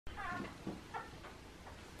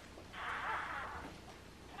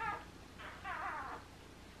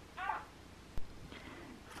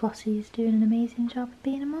Flossie's doing an amazing job of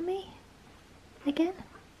being a mummy again.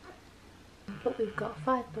 But we've got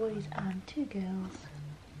 5 boys and 2 girls.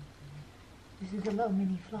 This is a little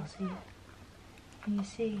mini Flossie. Can you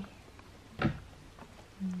see?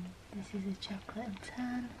 This is a chocolate and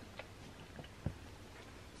tan.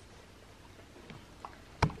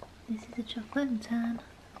 This is a chocolate and tan.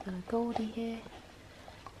 I've got a goldie here.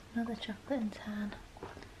 Another chocolate and tan.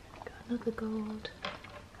 Got another gold.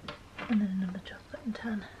 And then another chocolate and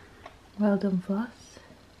tan. Well done, Floss.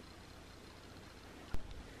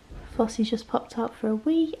 Flossie's just popped out for a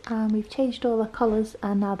wee and we've changed all their collars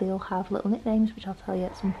and now they all have little nicknames, which I'll tell you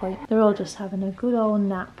at some point. They're all just having a good old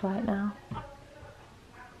nap right now.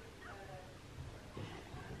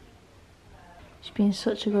 She's been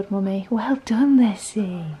such a good mummy. Well done,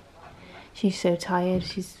 Lissy. She's so tired.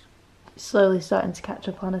 She's slowly starting to catch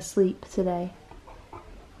up on her sleep today.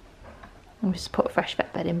 I'm just put a fresh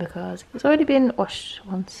vet bed in because it's already been washed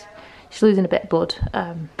once. She's losing a bit of blood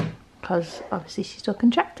because obviously she's still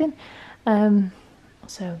contracting.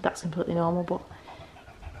 So that's completely normal, but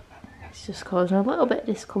it's just causing a little bit of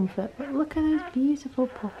discomfort. But look at those beautiful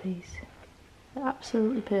puppies. They're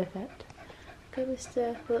absolutely perfect. Look at this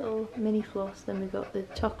little mini Floss, then we've got the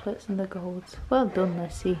chocolates and the golds. Well done,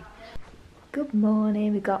 Lissy. Good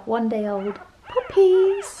morning, we've got 1-day-old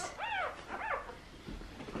puppies.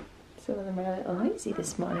 Some of them are a little noisy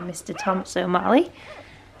this morning, Mr. Thomas O'Malley.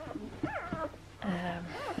 I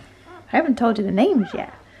haven't told you the names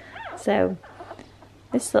yet. So,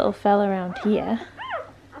 this little fella around here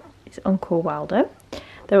is Uncle Waldo.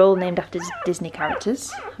 They're all named after Disney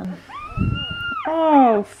characters.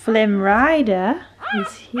 Oh, Flim Rider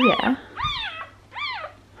is here. And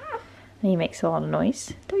he makes a lot of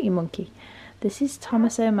noise, don't you, monkey? This is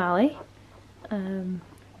Thomas O'Malley.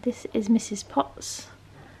 This is Mrs. Potts.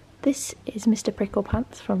 This is Mr.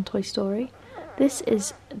 Pricklepants from Toy Story. This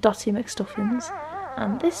is Dottie McStuffins.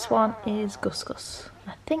 And this one is Gus Gus.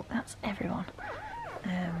 I think that's everyone.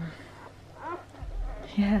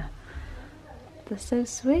 Yeah. They're so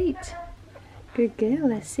sweet. Good girl,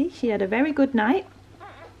 let's see. She had a very good night.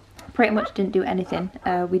 Pretty much didn't do anything.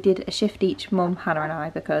 We did a shift each, Mum, Hannah and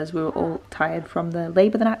I, because we were all tired from the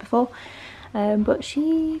labour the night before. But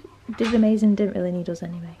she did amazing, didn't really need us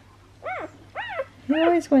anyway. You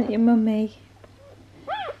always want your mummy.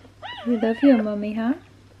 You love your mummy, huh?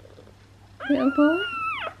 Little boy?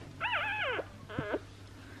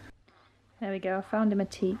 There we go, I found him a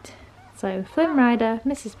teat. So, Flim Rider,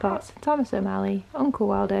 Mrs. Potts, Thomas O'Malley, Uncle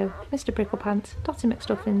Waldo, Mr. Pricklepants, Dottie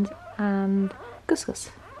McStuffins, and Gus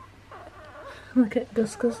Gus. Look at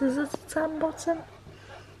Gus Gus's little tan bottom.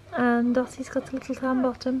 And Dottie's got a little tan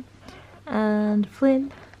bottom. And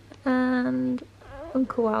Flynn and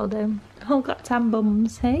Uncle Waldo all got tan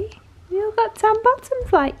bums, hey? You all got tan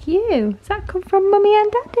bottoms like you. Does that come from Mummy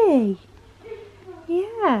and Daddy?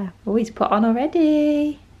 Yeah. Oh, he's put on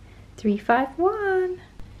already. 351.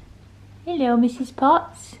 Hello, Mrs.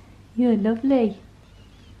 Potts. You're lovely.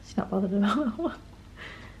 She's not bothered at all.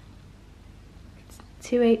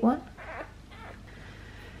 281.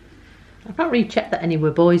 I've not really checked that any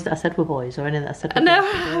were boys that I said were boys or any that I said were no,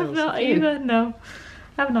 girls. I've not either, no.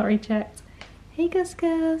 I've not rechecked. Hey, Gus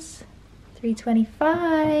Gus.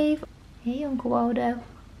 325. Hey, Uncle Waldo.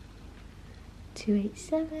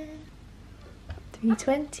 287.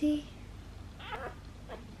 320.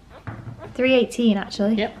 318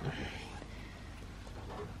 actually. Yep.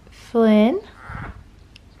 Flynn.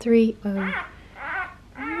 301.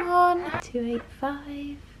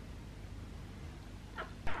 285.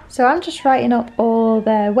 So I'm just writing up all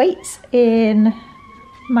their weights in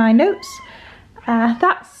my notes.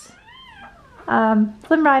 That's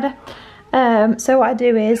Flim Rider. So what I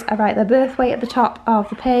do is I write their birth weight at the top of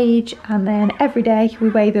the page, and then every day we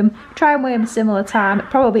weigh them, try and weigh them a similar time,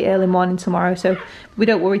 probably early morning tomorrow, so we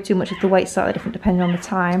don't worry too much if the weight's slightly different depending on the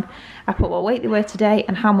time. I put what weight they were today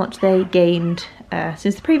and how much they gained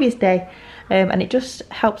since the previous day, and it just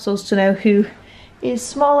helps us to know who is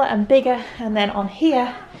smaller and bigger. And then on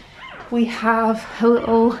here we have a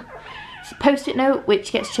little post-it note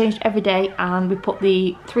which gets changed every day, and we put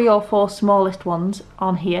the 3 or 4 smallest ones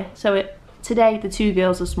on here. So today the 2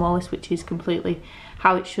 girls are smallest, which is completely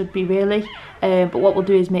how it should be really, but what we'll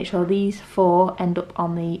do is make sure these 4 end up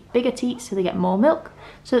on the bigger teats so they get more milk,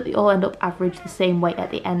 so that they all end up average the same weight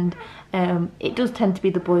at the end. It does tend to be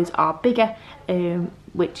the boys are bigger,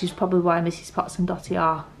 which is probably why Mrs. Potts and Dottie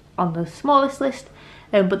are on the smallest list,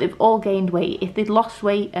 but they've all gained weight. If they'd lost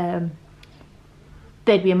weight,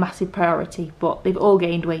 they'd be a massive priority, but they've all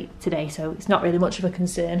gained weight today, so it's not really much of a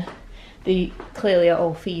concern. They clearly are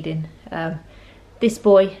all feeding. This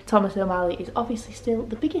boy, Thomas O'Malley, is obviously still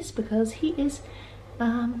the biggest because he is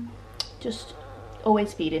Just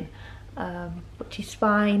always feeding, but she's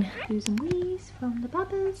fine. Do some wheeze from the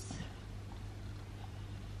babbers.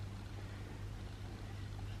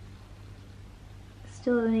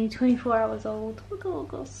 Still only 24 hours old. Look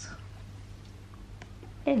at us.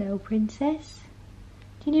 Hello, princess.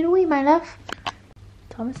 Do you need a wee, my love?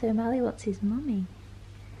 Thomas O'Malley wants his mummy,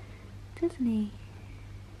 doesn't he?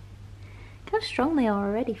 Look how strong they are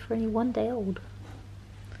already for only 1 day old.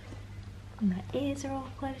 And their ears are all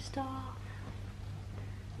closed off.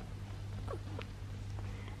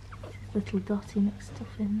 Little Dotty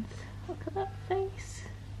McStuffins. Look at that face.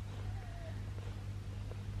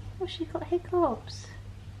 Oh, she got hiccups.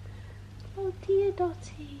 Oh dear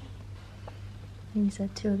Dotty. These are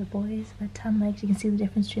two of the boys, their tan legs. You can see the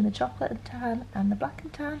difference between the chocolate and tan and the black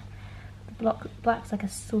and tan. The black's like a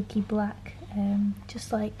silky black,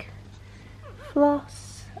 just like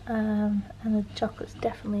floss, and the chocolate's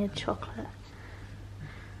definitely a chocolate.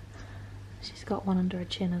 She's got one under her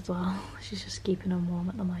chin as well. She's just keeping them warm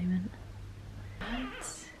at the moment.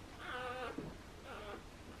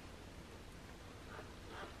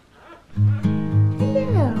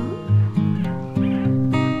 Hello.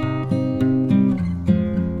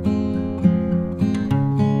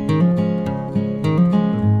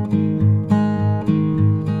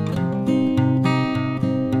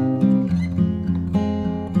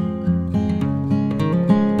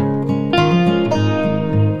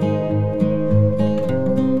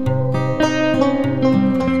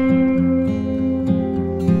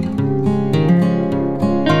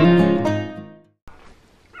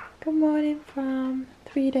 Good morning from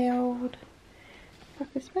 3-day-old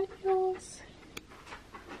Cocker Spaniels.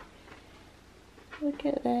 Look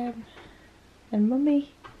at them. And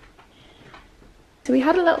mummy. So we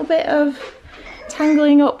had a little bit of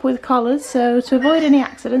tangling up with collars, so to avoid any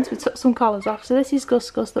accidents we took some collars off. So this is Gus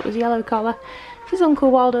Gus, that was yellow collar. This is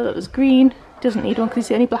Uncle Waldo, that was green. Doesn't need one because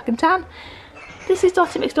he's only black and tan. This is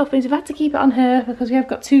Dotty McStuffins. We've had to keep it on her because we have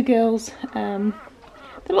got 2 girls.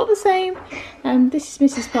 They look the same. This is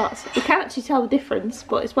Mrs. Potts. You can't actually tell the difference,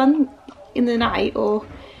 but it's when in the night, or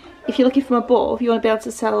if you're looking from above, you want to be able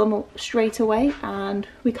to sell them straight away, and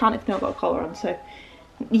we can't if they've not got a collar on, so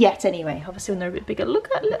yet anyway. Obviously when they're a bit bigger. Look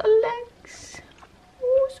at little legs.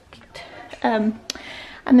 Oh, so cute. And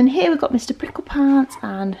then here we've got Mr. Pricklepants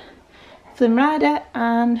and Flynn Rider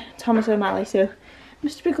and Thomas O'Malley. So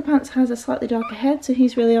Mr. Pricklepants has a slightly darker head, so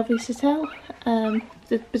he's really obvious to tell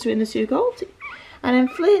between the 2 golds. And then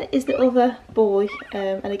Flynn is the other boy,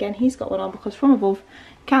 and again he's got one on because from above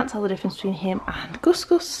you can't tell the difference between him and Gus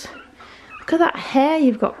Gus. Look at that hair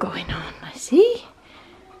you've got going on, I see.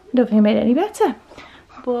 I don't think I made it any better.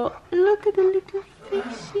 But look at the little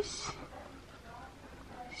faces.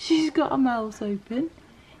 She's got her mouth open.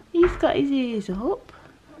 He's got his ears up.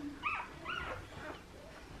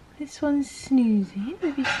 This one's snoozing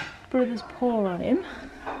with his brother's paw on him.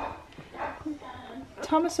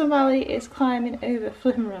 Thomas O'Malley is climbing over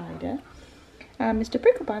Flynn Rider, and Mr.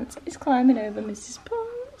 Pricklepants is climbing over Mrs.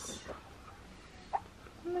 Potts.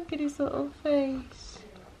 Look at his little face.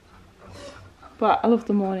 But I love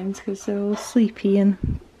the mornings because they're all sleepy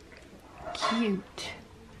and cute.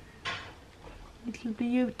 Little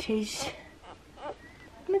beauties.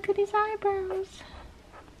 Look at his eyebrows.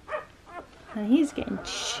 And he's getting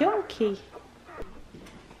chunky.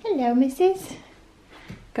 Hello, missus.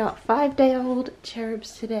 Got 5-day-old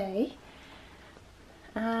cherubs today,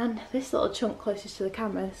 and this little chunk closest to the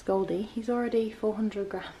camera, this Goldie, he's already 400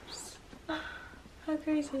 grams. How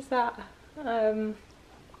crazy is that?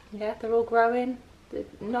 Yeah, they're all growing.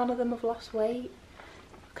 None of them have lost weight.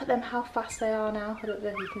 Look at them, how fast they are now. I don't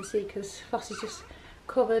know if you can see because Floss is just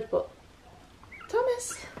covered, but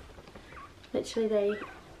Thomas! Literally they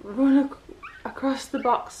run across the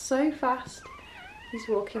box so fast. He's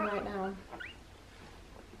walking right now.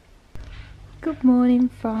 Good morning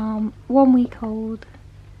from 1-week-old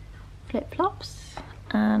Flip Flops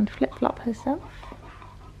and Flip Flop herself.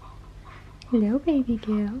 Hello, baby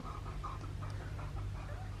girl.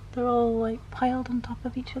 They're all like piled on top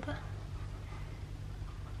of each other,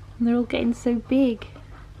 and they're all getting so big.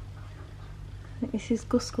 I think this is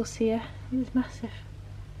Gus Gus here. He's massive.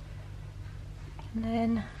 And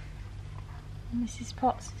then Mrs.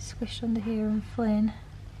 Potts is squished under here, and Flynn.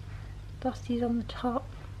 Dotty's on the top.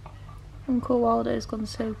 Uncle Waldo's gone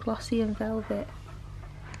so glossy and velvet.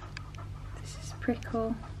 This is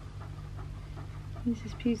Prickle. He's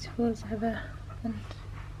as beautiful as ever. And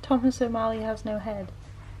Thomas O'Malley has no head.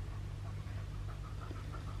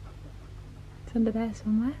 It's under there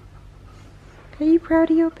somewhere. Are you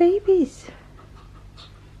proud of your babies?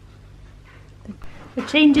 We're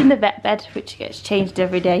changing the vet bed, which gets changed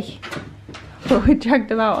every day. but we dragged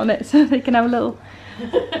them out on it so they can have a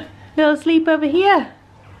little sleep over here.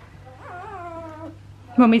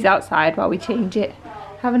 Mummy's outside while we change it,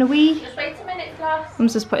 having a wee. Just wait a minute, class.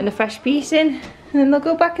 Mum's just putting a fresh piece in, and then they'll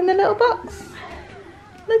go back in the little box.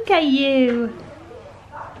 Look at you.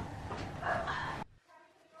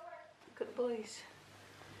 Look at the boys.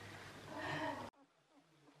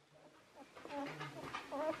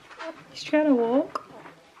 He's trying to walk.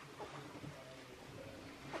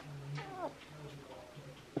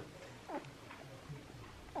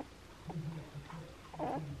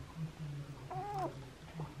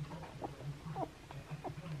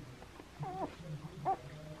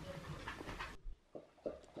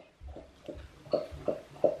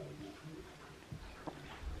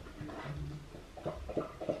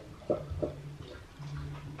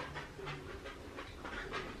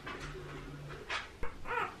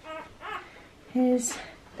 Here's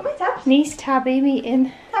niece Tabby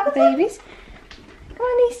meeting the babies. Come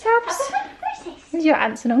on, niece Tabs. These are your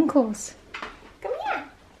aunts and uncles. Come here.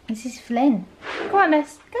 This is Flynn. Come on,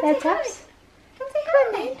 miss. There, Tabs. Come say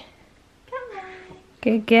hi. Come on. Come on.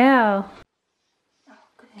 Good girl. Oh,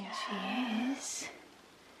 good There she is.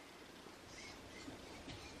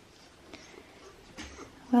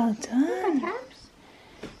 Well done. Tabs.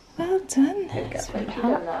 Well done.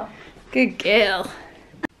 Now. Good girl.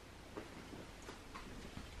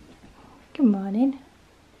 Good morning.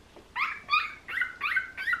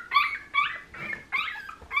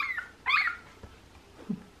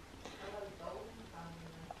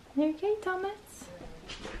 You okay, Thomas?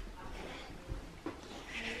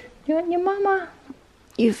 You want your mama?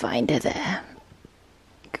 You find her there.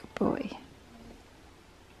 Good boy.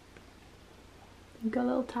 You've got a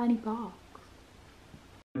little tiny box.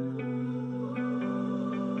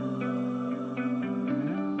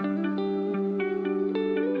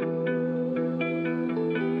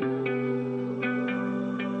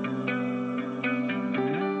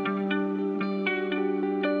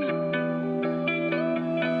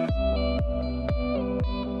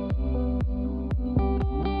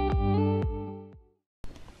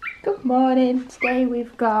 Good morning. Today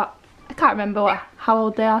we've got, I can't remember how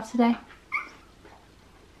old they are today.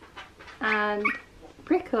 And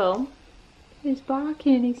Prickle is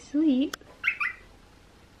barking in his sleep.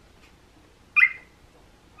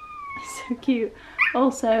 So cute.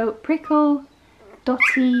 Also, Prickle,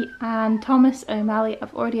 Dottie and Thomas O'Malley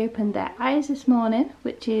have already opened their eyes this morning,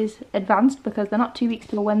 which is advanced because they're not 2 weeks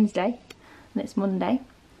till Wednesday and it's Monday.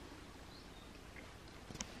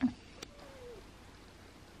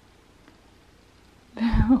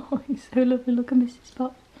 Oh, he's so lovely. Look at Mrs.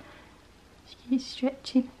 Potts. She's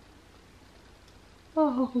stretching.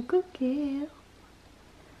 Oh, good girl.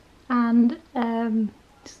 And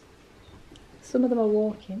some of them are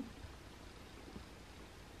walking.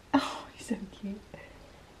 Oh, he's so cute.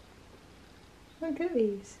 Look at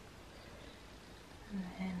these. And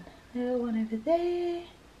then little one over there.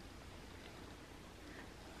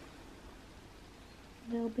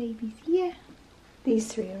 Little babies here.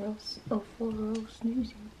 These 3 are all 4 are all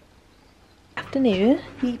snoozing. Afternoon,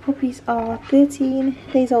 the puppies are 13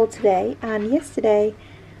 days old today, and yesterday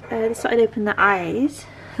they started opening their eyes.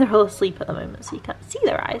 They're all asleep at the moment, so you can't see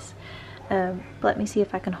their eyes. But let me see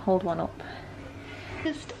if I can hold one up.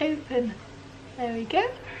 Just open. There we go.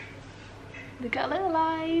 They've got little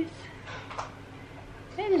eyes.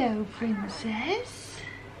 Hello, princess.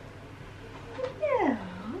 Hello.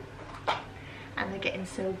 And they're getting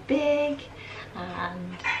so big.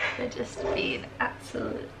 And they're just being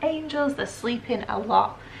absolute angels. They're sleeping a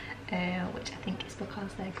lot, which I think is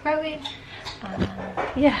because they're growing.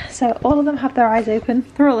 Yeah, so all of them have their eyes open.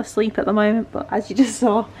 They're all asleep at the moment, but as you just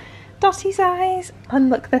saw, Dottie's eyes, and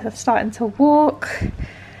look, they're starting to walk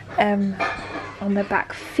on their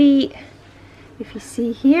back feet. If you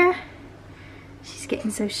see here, she's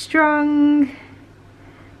getting so strong.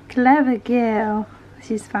 Clever girl.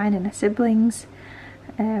 She's finding her siblings.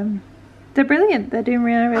 They're brilliant. They're doing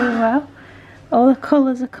really, really well. All the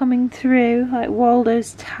colours are coming through. Like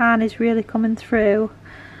Waldo's tan is really coming through.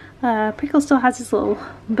 Prickle still has his little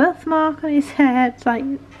birthmark on his head. It's like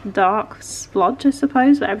dark splodge, I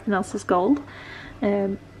suppose, but everything else is gold.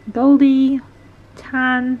 Goldie,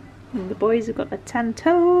 tan. And the boys have got their 10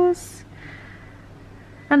 toes.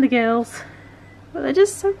 And the girls. But they're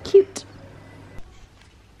just so cute.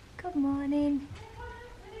 Good morning.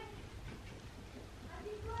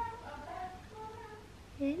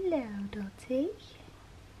 Hello, Dottie.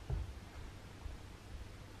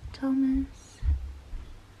 Thomas.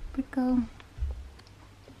 Prickle.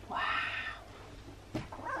 Wow.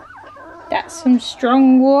 That's some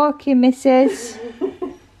strong walking, missus.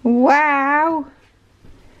 Wow.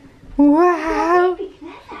 Wow!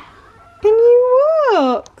 Can you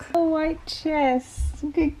walk? Oh, white chest.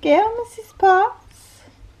 Good girl, Mrs. Potts.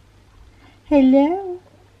 Hello.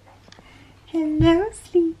 Hello,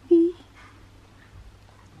 Sleepy.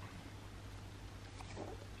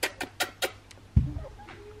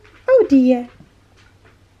 Oh dear.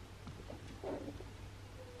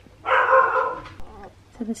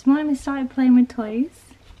 So this morning we started playing with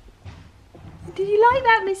toys. Did you like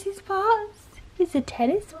that, Mrs. Potts? It's a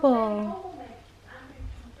tennis ball.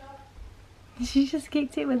 She just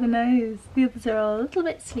kicked it with her nose. The others are all a little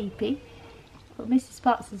bit sleepy, but Mrs.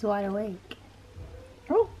 Potts is wide awake.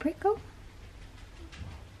 Oh, Prickle.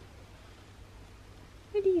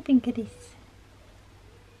 What do you think of this?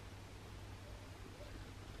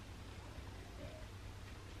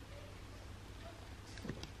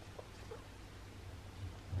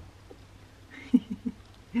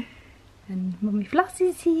 And Mummy Floss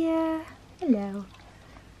is here. Hello.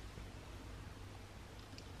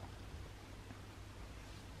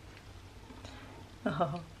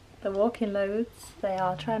 Oh, they're walking loads. They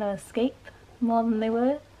are trying to escape more than they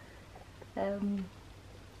were.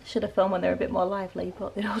 Should have filmed when they were a bit more lively,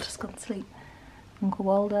 but they'd all just gone to sleep. Uncle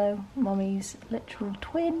Waldo, Mummy's literal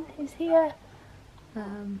twin, is here.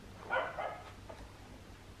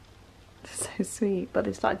 So sweet, but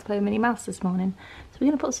they've started to play with Minnie Mouse this morning. So we're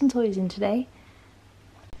going to put some toys in today.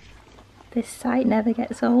 This site never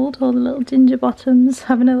gets old, all the little ginger bottoms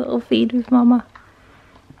having a little feed with Mama.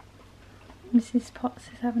 Mrs. Potts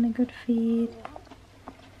is having a good feed.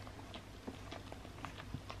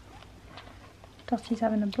 Dottie's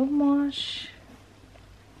having a bum wash.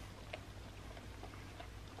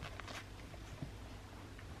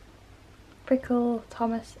 Prickle,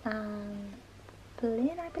 Thomas and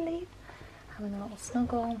Lynn, I believe, having a little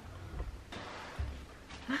snuggle.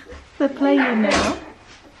 They're playing now.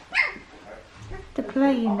 They're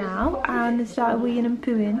playing now and they start weeing and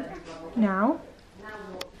pooing now.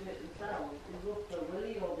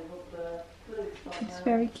 It's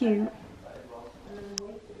very cute.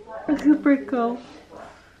 Look at Prickle.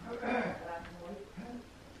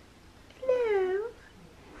 Hello.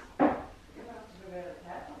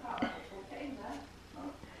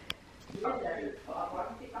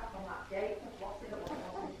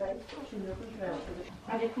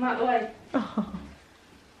 Have you come out the way? Oh.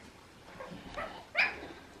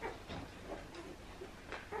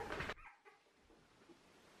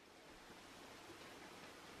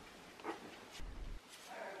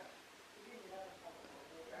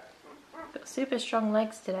 Got super strong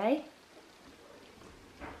legs today.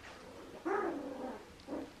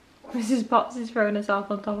 Mrs. Potts is throwing herself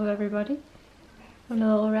on top of everybody. Having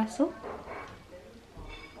a little wrestle.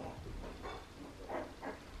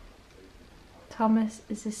 Thomas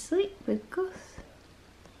is asleep with Gus.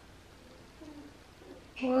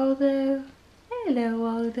 Waldo. Hello,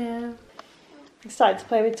 Waldo. We started to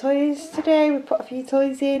play with toys today. We put a few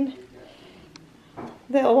toys in.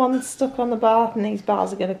 Little one's stuck on the bar, and these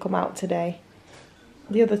bars are going to come out today.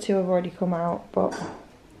 The other two have already come out, but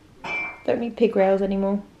don't need pig rails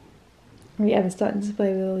anymore. Yeah, we're starting to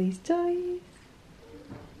play with all these toys.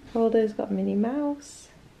 Waldo's got Minnie Mouse.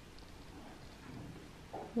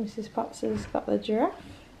 Mrs. Potts has got the giraffe.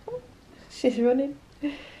 She's running.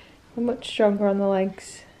 I'm much stronger on the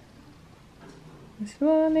legs this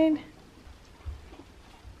morning.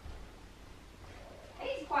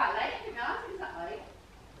 It's quite late, isn't it? Is that late?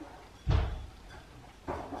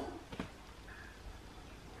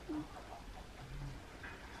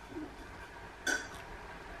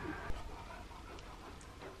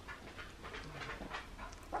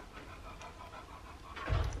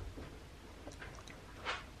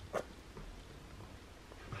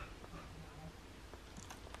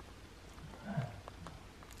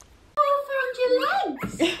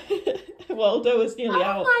 Waldo was nearly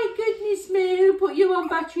out. Oh my goodness me, who put you on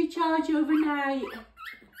battery charge overnight?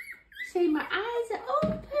 See, my eyes are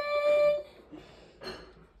open.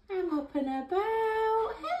 I'm up and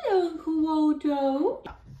about. Hello, Uncle Waldo. Oh,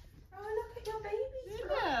 look at your baby.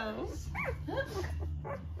 Hello.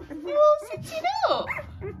 You're all sitting up.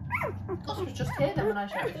 Gus was just here then when I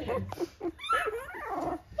shouted at you.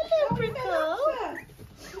 Hello, Prickle.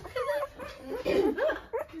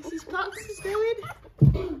 Mrs. Potts is going.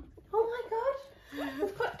 Oh my god,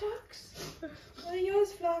 we've got ducks. What are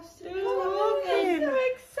yours, Floss? Oh, It's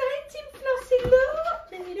so exciting, Flossie, look.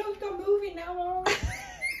 Then you don't stop moving now, all right?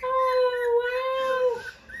 Oh,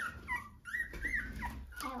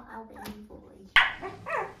 wow. Hello, baby boy.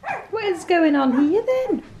 What is going on here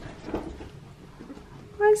then?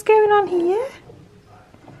 What is going on here?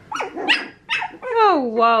 Oh,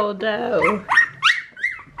 Waldo.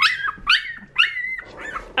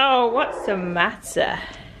 Oh, what's the matter?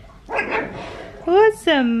 What's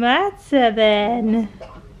the matter then?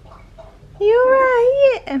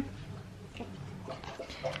 You alright?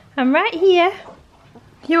 I'm right here.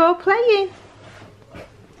 You're all playing.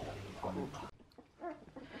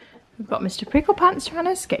 We've got Mr. Pricklepants trying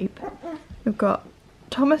to escape. We've got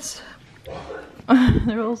Thomas.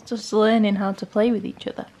 They're all just learning how to play with each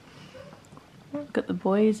other. We've got the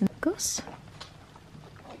boys and Gus.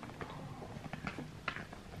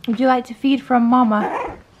 Would you like to feed from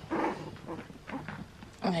Mama?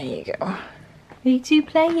 There you go. Are you two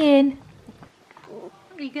playing?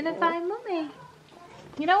 Are you gonna find Mummy?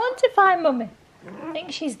 You don't want to find Mummy? I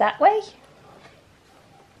think she's that way.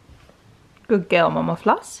 Good girl, Mama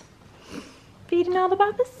Floss. Feeding all the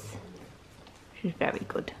babies. She's very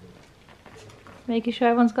good. Making sure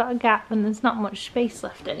everyone's got a gap and there's not much space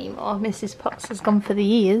left anymore. Mrs. Potts has gone for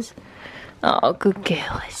the ears. Oh, good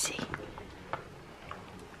girl, is she?